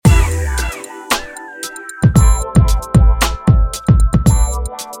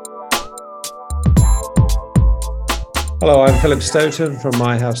Hello, I'm Philip Stoughton from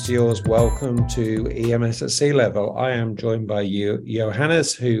My House to Yours. Welcome to EMS at Sea Level. I am joined by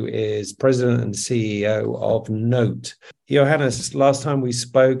Johannes, who is President and CEO of Note. Johannes, last time we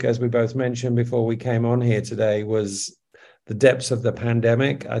spoke, as we both mentioned before we came on here today, was the depths of the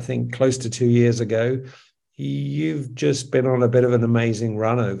pandemic. I think close to 2 years ago. You've just been on a bit of an amazing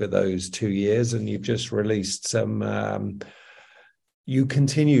run over those 2 years, and you've just released some you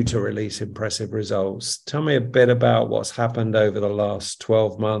continue to release impressive results. Tell me a bit about what's happened over the last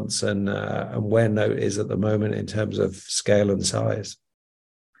 12 months and where Note is at the moment in terms of scale and size.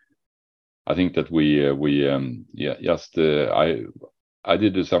 I think that I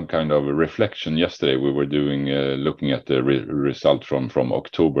did some kind of a reflection yesterday. We were doing looking at the result from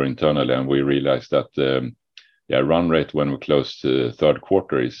October internally, and we realized that run rate when we closed the third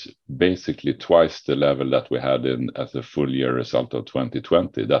quarter is basically twice the level that we had as a full year result of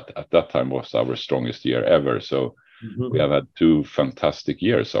 2020. That at that time was our strongest year ever. So we have had 2 fantastic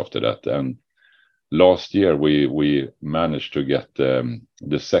years after that. And last year we managed to get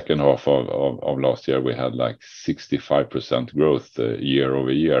the second half of last year. We had like 65% growth year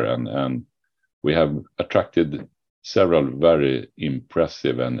over year, and we have attracted several very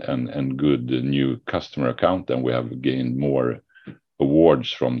impressive and good new customer account, and we have gained more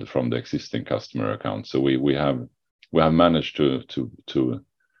awards from the existing customer account. So we have managed to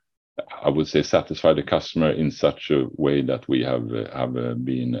I would say satisfy the customer in such a way that we have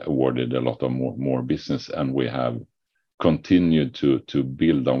been awarded a lot of more business, and we have continued to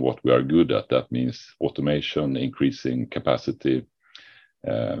build on what we are good at. That means automation, increasing capacity,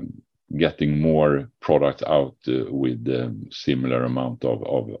 getting more products out with similar amount of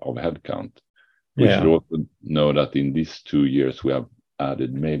headcount. We should also know that in these 2 years we have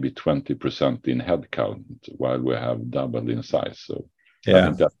added maybe 20% in headcount while we have doubled in size. So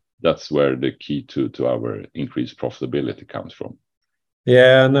I think that's where the key to our increased profitability comes from.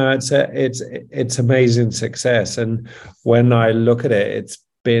 Yeah, no, it's amazing success, and when I look at it, it's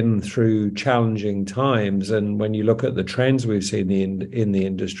been through challenging times, and when you look at the trends we've seen in the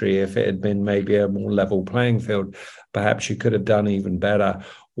industry, if it had been maybe a more level playing field, perhaps you could have done even better.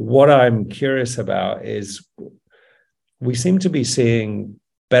 What I'm curious about is we seem to be seeing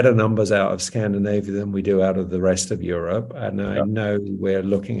better numbers out of Scandinavia than we do out of the rest of Europe, and I know we're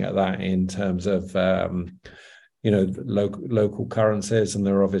looking at that in terms of local currencies, and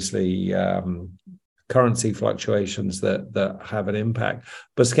there are obviously currency fluctuations that have an impact.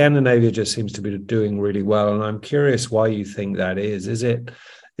 But Scandinavia just seems to be doing really well, and I'm curious why you think that is. Is it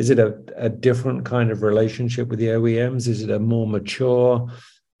a different kind of relationship with the OEMs? Is it a more mature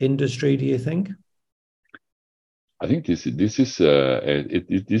industry, do you think? I think this is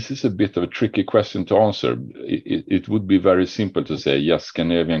a bit of a tricky question to answer. It would be very simple to say yes,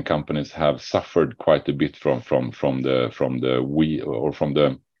 Scandinavian companies have suffered quite a bit from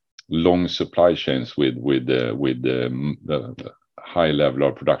the long supply chains with the high level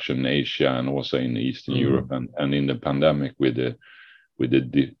of production in Asia and also in Eastern Europe, and in the pandemic with the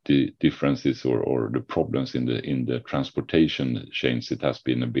differences or the problems in the transportation chains, it has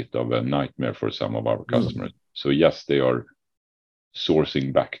been a bit of a nightmare for some of our customers. So yes, they are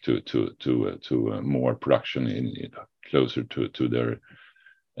sourcing back to more production in closer to their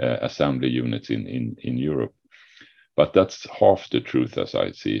assembly units in Europe. But that's half the truth as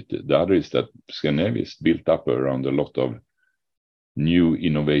I see it. The other is that Scandinavia is built up around a lot of new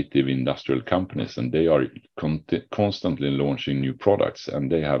innovative industrial companies, and they are constantly launching new products, and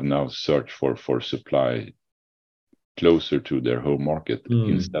they have now searched for supply closer to their home market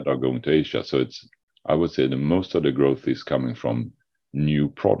instead of going to Asia. So I would say that most of the growth is coming from new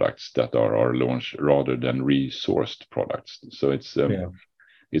products that are launched rather than resourced products. So it's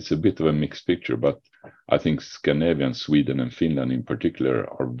a bit of a mixed picture, but I think Scandinavia, Sweden and Finland in particular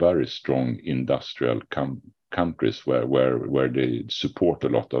are very strong industrial countries where they support a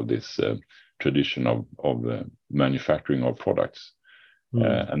lot of this tradition of manufacturing of products.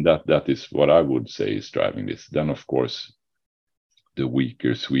 And that is what I would say is driving this. Then of course the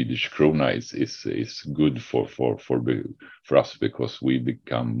weaker Swedish krona is good for us, because we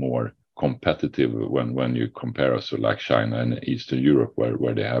become more competitive when you compare us to like China and Eastern Europe,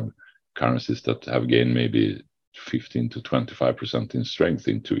 where they have currencies that have gained maybe 15 to 25% in strength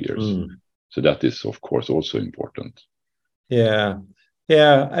in 2 years. So that is of course also important. Yeah,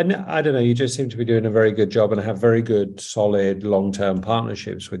 and I don't know, you just seem to be doing a very good job and have very good solid long-term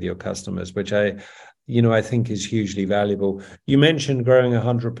partnerships with your customers, which I think is hugely valuable. You mentioned growing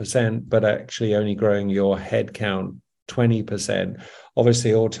 100%, but actually only growing your headcount 20%.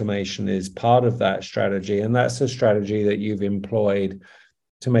 Obviously, automation is part of that strategy, and that's a strategy that you've employed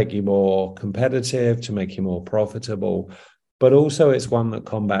to make you more competitive, to make you more profitable. But also it's one that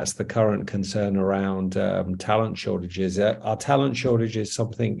combats the current concern around talent shortages. Are talent shortages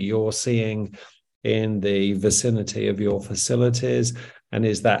something you're seeing in the vicinity of your facilities? And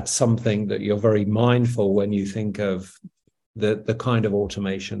is that something that you're very mindful when you think of the kind of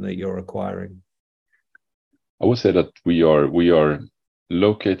automation that you're acquiring? I would say that we are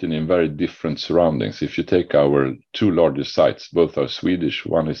located in very different surroundings. If you take our two largest sites, both are Swedish.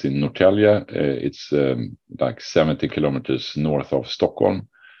 One is in Norrtälje. It's like 70 kilometers north of Stockholm.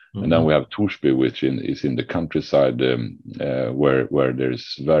 Mm-hmm. And then we have Torsby, which is in the countryside where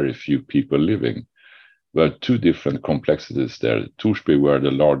there's very few people living. There are two different complexities there. Torsby, we are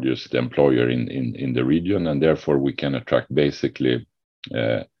the largest employer in the region, and therefore we can attract basically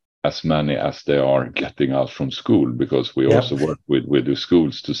as many as they are getting out from school, because we also work with the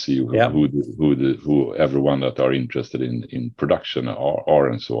schools to see who everyone that are interested in production are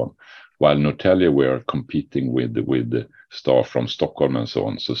and so on. While Norrtälje, we are competing with the staff from Stockholm and so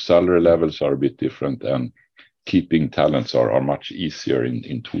on. So salary levels are a bit different, and keeping talents are much easier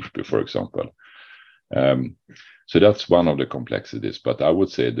in Torsby, for example. So that's one of the complexities. But I would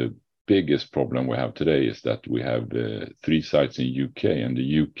say the biggest problem we have today is that we have 3 sites in UK, and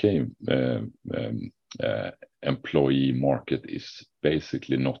the UK employee market is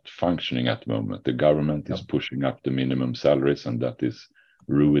basically not functioning at the moment. The government is pushing up the minimum salaries, and that is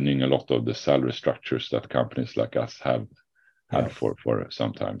ruining a lot of the salary structures that companies like us have had for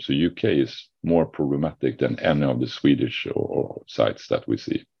some time. So UK is more problematic than any of the Swedish or sites that we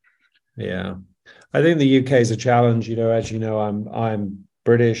see. Yeah, I think the UK is a challenge. You know, as you know, I'm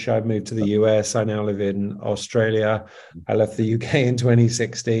British. I moved to the US. I now live in Australia. I left the UK in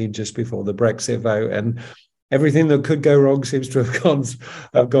 2016, just before the Brexit vote, and everything that could go wrong seems to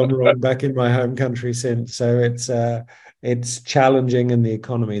have gone wrong back in my home country since. So it's challenging, and the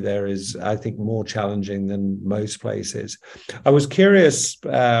economy there is, I think, more challenging than most places. I was curious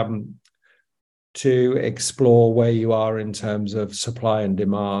to explore where you are in terms of supply and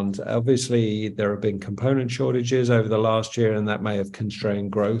demand. Obviously, there have been component shortages over the last year, and that may have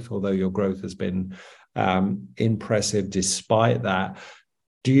constrained growth, although your growth has been impressive despite that.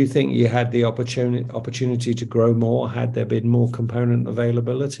 Do you think you had the opportunity to grow more had there been more component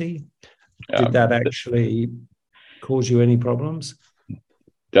availability? Did that actually cause you any problems?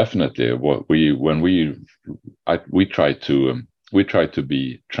 Definitely. We try to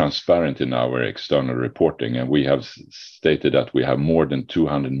be transparent in our external reporting, and we have stated that we have more than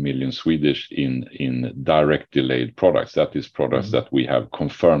 200 million Swedish in direct delayed products. That is products that we have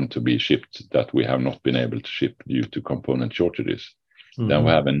confirmed to be shipped that we have not been able to ship due to component shortages. Then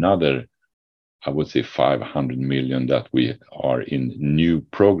we have another, I would say, 500 million that we are in new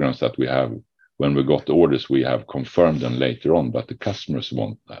programs that we have. When we got the orders, we have confirmed them later on, but the customers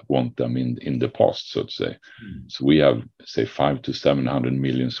want them in the past, so to say. So we have, say, 500 to 700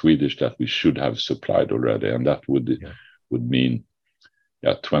 million Swedish that we should have supplied already, and that would mean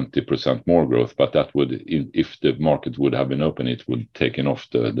 20% more growth. But that would, if the market would have been open, it would taken off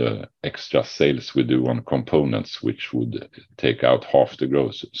the extra sales we do on components, which would take out half the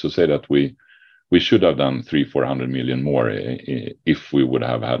growth. So say that we should have done 300-400 million more if we would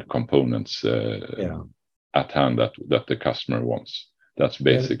have had components at hand that the customer wants. That's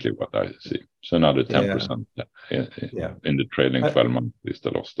basically what I see. So another 10% in the trailing 12 months is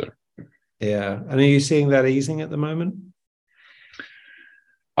the loss there. Yeah. And are you seeing that easing at the moment?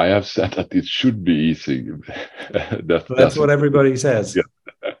 I have said that it should be easy. That's what everybody says.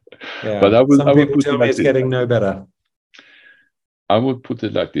 Yeah. But some people tell me it's getting no better. I would put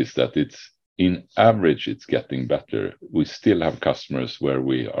it like this, that it's, in average, it's getting better. We still have customers where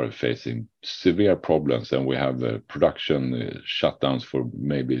we are facing severe problems, and we have production shutdowns for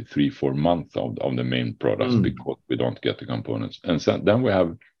maybe 3-4 months of the main products because we don't get the components. And so then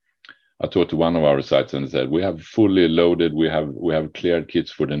I talked to one of our sites and said, we have fully loaded, we have cleared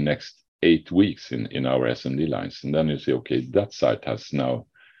kits for the next 8 weeks in our SMD lines. And then you say, okay, that site has now,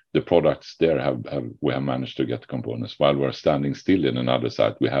 the products there we have managed to get components, while we're standing still in another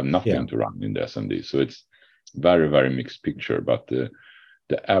site. We have nothing to run in the SMD. So it's very, very mixed picture, but the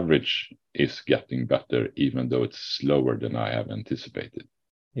average is getting better, even though it's slower than I have anticipated.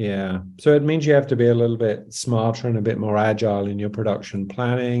 Yeah. So it means you have to be a little bit smarter and a bit more agile in your production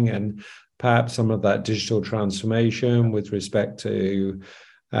planning, and perhaps some of that digital transformation with respect to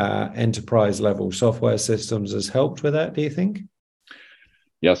enterprise level software systems has helped with that, do you think?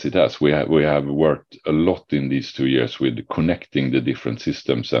 Yes, it has. We have worked a lot in these 2 years with connecting the different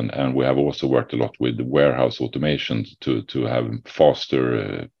systems, and we have also worked a lot with the warehouse automation to have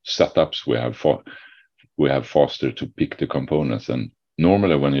faster setups. We have faster to pick the components, and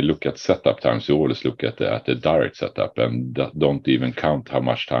normally when you look at setup times, you always look at the direct setup and don't even count how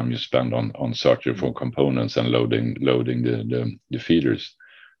much time you spend on searching for components and loading the feeders,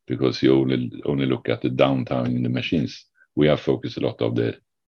 because you only look at the downtime in the machines. We have focused a lot of the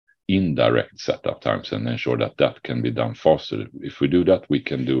indirect setup times and ensure that can be done faster. If we do that, we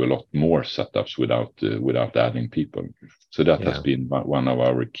can do a lot more setups without adding people. So that has been one of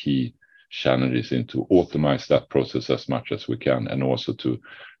our key challenges, in to automate that process as much as we can, and also to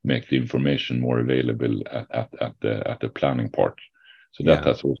make the information more available at the planning part. So that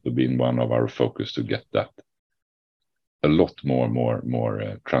has also been one of our focus, to get that a lot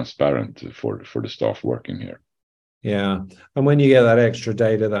more transparent for the staff working here. Yeah. And when you get that extra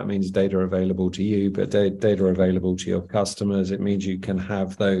data, that means data available to you, but data available to your customers. It means you can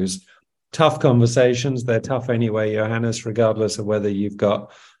have those tough conversations. They're tough anyway, Johannes, regardless of whether you've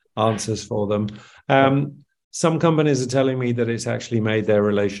got answers for them. Some companies are telling me that it's actually made their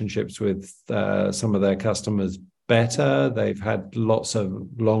relationships with some of their customers better. They've had lots of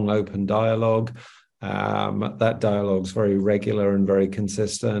long open dialogue. That dialogue's very regular and very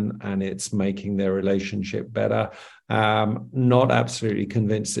consistent, and it's making their relationship better. Not absolutely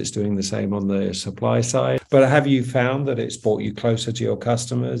convinced it's doing the same on the supply side, but have you found that it's brought you closer to your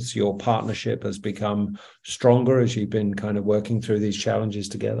customers? Your partnership has become stronger as you've been kind of working through these challenges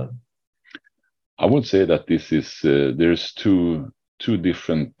together? I would say that this is there's two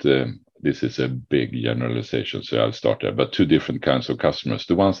different. This is a big generalization, so I'll start there. But two different kinds of customers: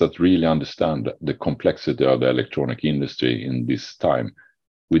 the ones that really understand the complexity of the electronic industry in this time.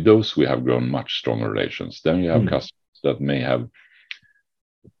 With those, we have grown much stronger relations. Then you have customers that may have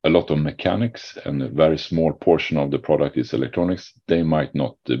a lot of mechanics and a very small portion of the product is electronics. They might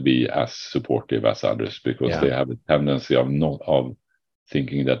not be as supportive as others, because they have a tendency of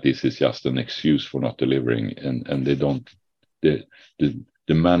thinking that this is just an excuse for not delivering, and they don't.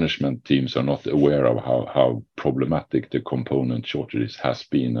 The management teams are not aware of how problematic the component shortages has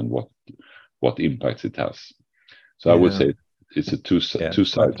been and what impacts it has. So I would say it's a two sides.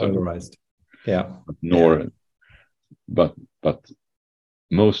 Polarized. But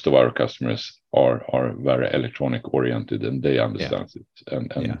most of our customers are very electronic oriented, and they understand it.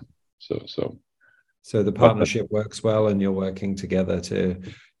 So the partnership works well, and you're working together to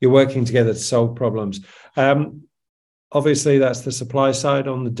solve problems. Obviously, that's the supply side.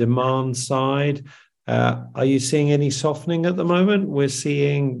 On the demand side, are you seeing any softening at the moment? We're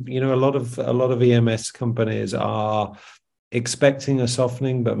seeing, a lot of EMS companies are expecting a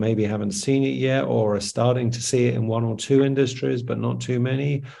softening, but maybe haven't seen it yet, or are starting to see it in one or two industries, but not too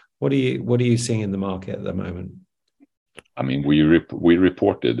many. What are you seeing in the market at the moment? I mean, we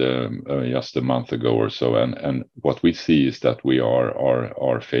reported just a month ago or so, and what we see is that we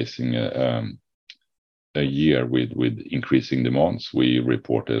are facing a year with increasing demands. We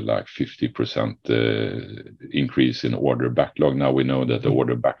reported like 50% increase in order backlog. Now we know that the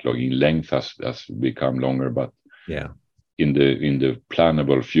order backlog in length has become longer, but in the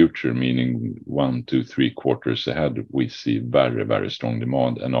plannable future, meaning 1, 2, 3 quarters ahead, we see very, very strong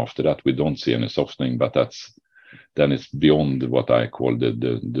demand. And after that, we don't see any softening, but then it's beyond what I call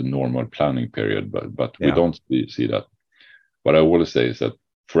the normal planning period. But we don't see that. What I always say is that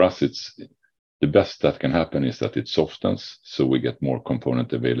for us, it's the best that can happen is that it softens, so we get more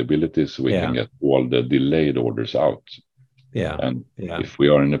component availability, so we can get all the delayed orders out. If we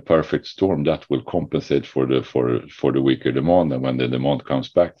are in a perfect storm, that will compensate for the weaker demand, and when the demand comes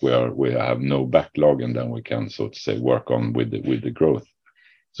back, we have no backlog, and then we can, so to say, work on with the growth.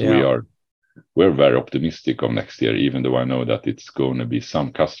 So we're very optimistic of next year, even though I know that it's going to be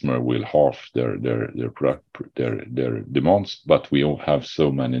some customer will half their demands, but we all have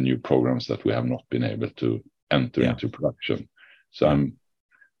so many new programs that we have not been able to enter into production. So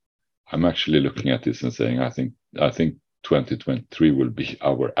I'm actually looking at this and saying I think 2023 will be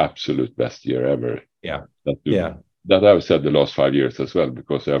our absolute best year ever. That I've said the last 5 years as well,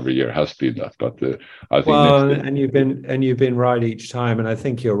 because every year has been that. But I think and you've been right each time, and I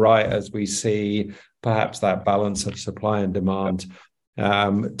think you're right. As we see perhaps that balance of supply and demand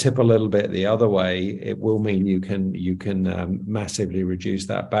tip a little bit the other way, it will mean you can massively reduce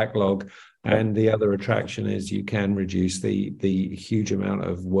that backlog. And the other attraction is you can reduce the huge amount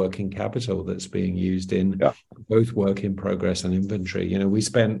of working capital that's being used in both work in progress and inventory. We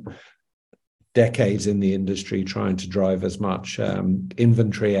spent decades in the industry trying to drive as much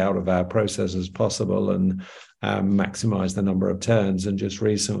inventory out of our process as possible and maximize the number of turns. And just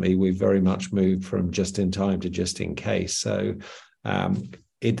recently, we've very much moved from just in time to just in case. So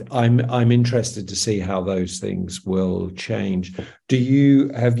I'm interested to see how those things will change.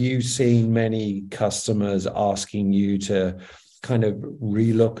 Have you seen many customers asking you to kind of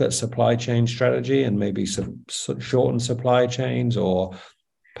relook at supply chain strategy and maybe some shorten supply chains, or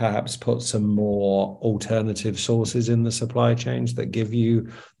perhaps put some more alternative sources in the supply chains that give you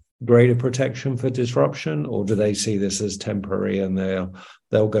greater protection for disruption? Or do they see this as temporary and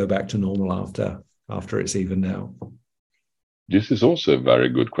they'll go back to normal after it's evened out? This is also a very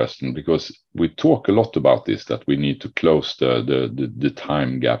good question, because we talk a lot about this, that we need to close the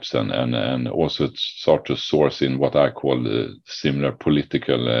time gaps and also start to source in what I call similar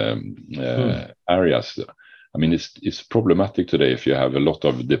political areas. I mean, it's problematic today if you have a lot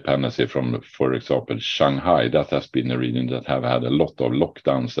of dependency from, for example, Shanghai. That has been a region that have had a lot of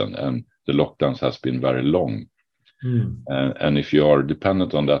lockdowns, and the lockdowns has been very long. And if you are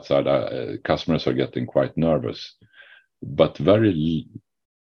dependent on that side, customers are getting quite nervous. But it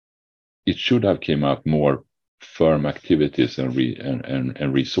should have came out more firm activities and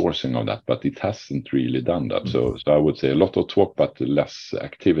resourcing of that, but it hasn't really done that. So I would say a lot of talk, but less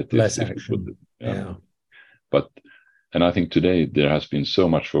activities. Less action. Yeah. And I think today there has been so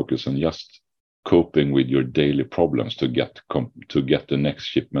much focus on just coping with your daily problems to get the next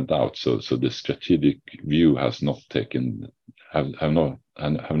shipment out. So the strategic view has not have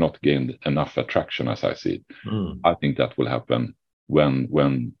not gained enough attraction, as I see it. I think that will happen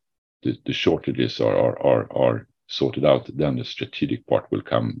when the shortages are sorted out. Then the strategic part will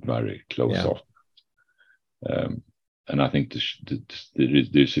come very close off. And I think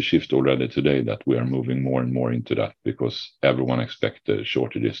there's a shift already today that we are moving more and more into that, because everyone expects the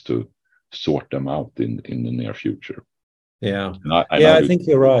shortages to sort them out in the near future. Yeah, I think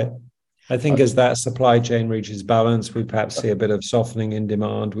you're right. I think as that supply chain reaches balance, we perhaps see a bit of softening in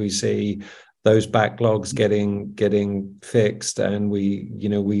demand. We see those backlogs getting fixed, and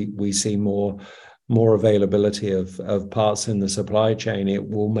we see more availability of parts in the supply chain. It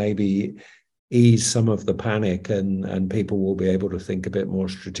will maybe ease some of the panic, and people will be able to think a bit more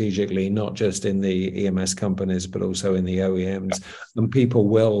strategically, not just in the EMS companies, but also in the OEMs. And people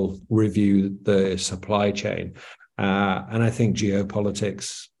will review the supply chain. And I think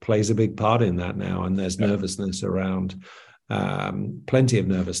geopolitics plays a big part in that now. And there's nervousness around, plenty of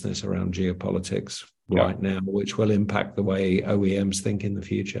nervousness around geopolitics right now, which will impact the way OEMs think in the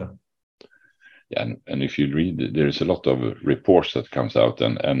future. Yeah, and if you read, there's a lot of reports that comes out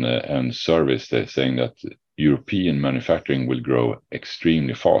and surveys they're saying that European manufacturing will grow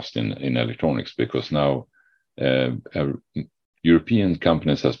extremely fast in electronics, because now European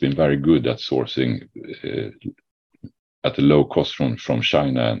companies has been very good at sourcing at a low cost from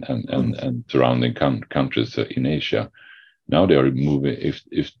China and surrounding countries in Asia. Now they are moving.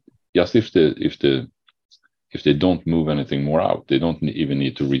 If they don't move anything more out, they don't even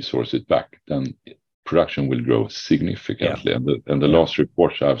need to resource it back, then production will grow significantly. And the last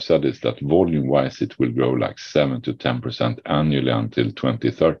report I've said is that volume-wise, it will grow like 7 to 10% annually until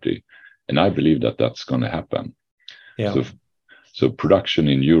 2030. And I believe that that's going to happen. Yeah. So production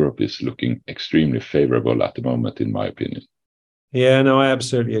in Europe is looking extremely favorable at the moment, in my opinion. Yeah, no, I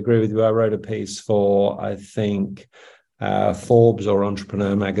absolutely agree with you. I wrote a piece for, I think, Forbes or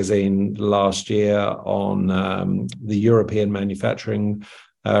Entrepreneur magazine last year on the European manufacturing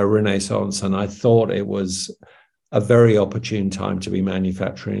renaissance, and I thought it was a very opportune time to be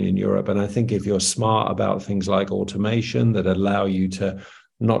manufacturing in Europe. And I think if you're smart about things like automation that allow you to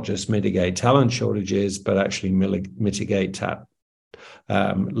not just mitigate talent shortages, but actually mitigate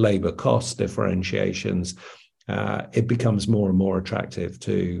labor cost differentiations, it becomes more and more attractive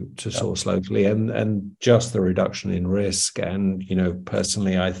to source locally, and just the reduction in risk. And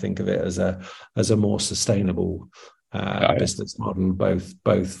personally, I think of it as a more sustainable business model,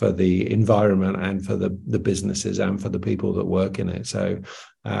 both for the environment and for the businesses and for the people that work in it. So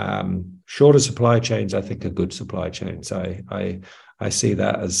shorter supply chains, I think, are good supply chains. I see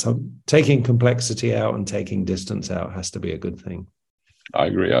that as taking complexity out and taking distance out has to be a good thing. I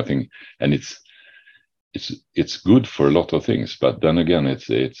agree. I think, and it's good for a lot of things, but then again, it's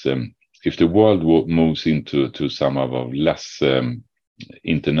if the world moves into some of less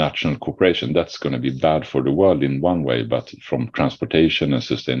international cooperation, that's going to be bad for the world in one way. But from transportation and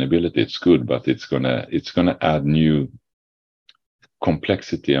sustainability, it's good, but it's gonna add new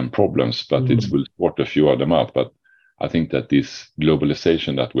complexity and problems. But it will sort a few of them out. But I think that this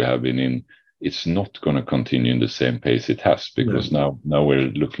globalization that we have been in, it's not going to continue in the same pace it has, because now we're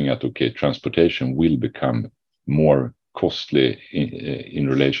looking at, transportation will become more costly in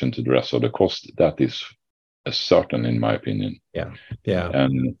relation to the rest of the cost. That is certain, in my opinion. Yeah.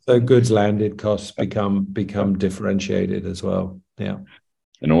 And so goods landed costs become differentiated as well. Yeah.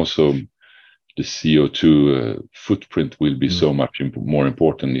 And also the CO2 footprint will be so much more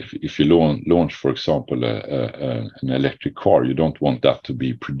important. If you launch, for example, an electric car, you don't want that to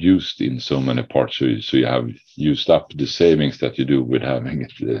be produced in so many parts, so you have used up the savings that you do with having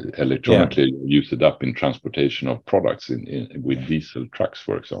it electronically. Use it up in transportation of products with diesel trucks,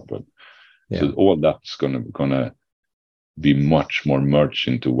 for example. So all that's gonna be much more merged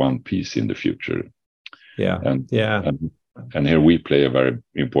into one piece in the future. And here we play a very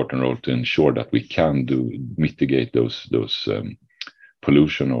important role to ensure that we can mitigate those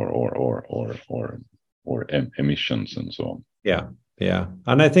pollution or emissions and so on. Yeah.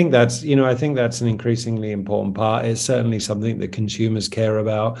 And I think that's an increasingly important part. It's certainly something that consumers care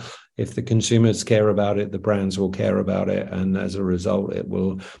about. If the consumers care about it, the brands will care about it. And as a result, it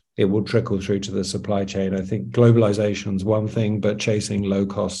will trickle through to the supply chain. I think globalization is one thing, but chasing low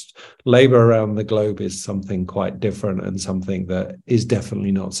cost labor around the globe is something quite different and something that is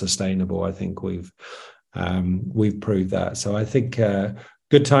definitely not sustainable. I think we've proved that. So I think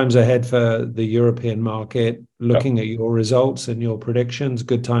good times ahead for the European market. Looking at your results and your predictions,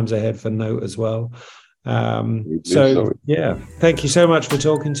 good times ahead for Note as well. Thank you so much for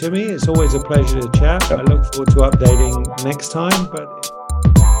talking to me. It's always a pleasure to chat. I look forward to updating next time, but